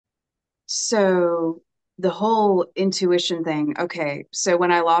So the whole intuition thing, okay, so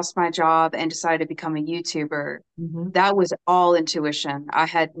when I lost my job and decided to become a YouTuber, Hmm. that was all intuition. I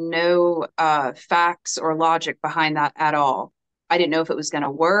had no facts or logic behind that at all. I didn't know if it was going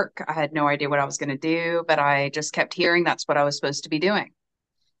to work. I had no idea what I was going to do, but I just kept hearing that's what I was supposed to be doing.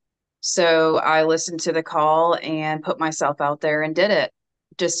 So I listened to the call and put myself out there and did it,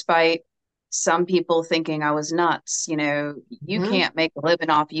 despite some people thinking I was nuts. You Hmm. can't make a living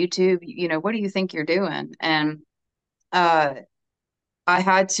off YouTube. What do you think you're doing? And uh, I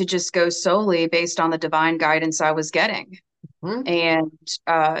had to just go solely based on the divine guidance I was getting. Hmm. And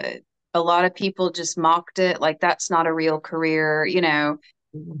uh, a lot of people just mocked it, like that's not a real career.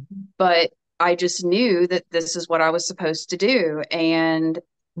 Hmm. But I just knew that this is what I was supposed to do. And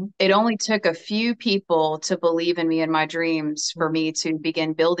it only took a few people to believe in me and my dreams for me to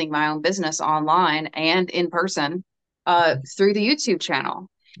begin building my own business online and in person through the YouTube channel.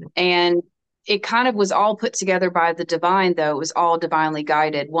 And it kind of was all put together by the divine, though. It was all divinely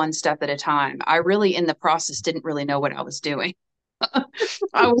guided, one step at a time. I really, in the process, didn't really know what I was doing.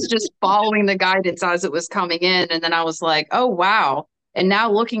 I was just following the guidance as it was coming in. And then I was like, oh, wow. And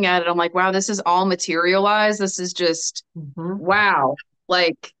now looking at it, I'm like, wow, this is all materialized. This is just Hmm. wow.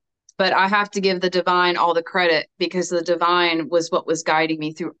 Like, but I have to give the divine all the credit because the divine was what was guiding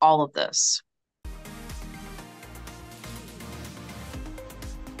me through all of this.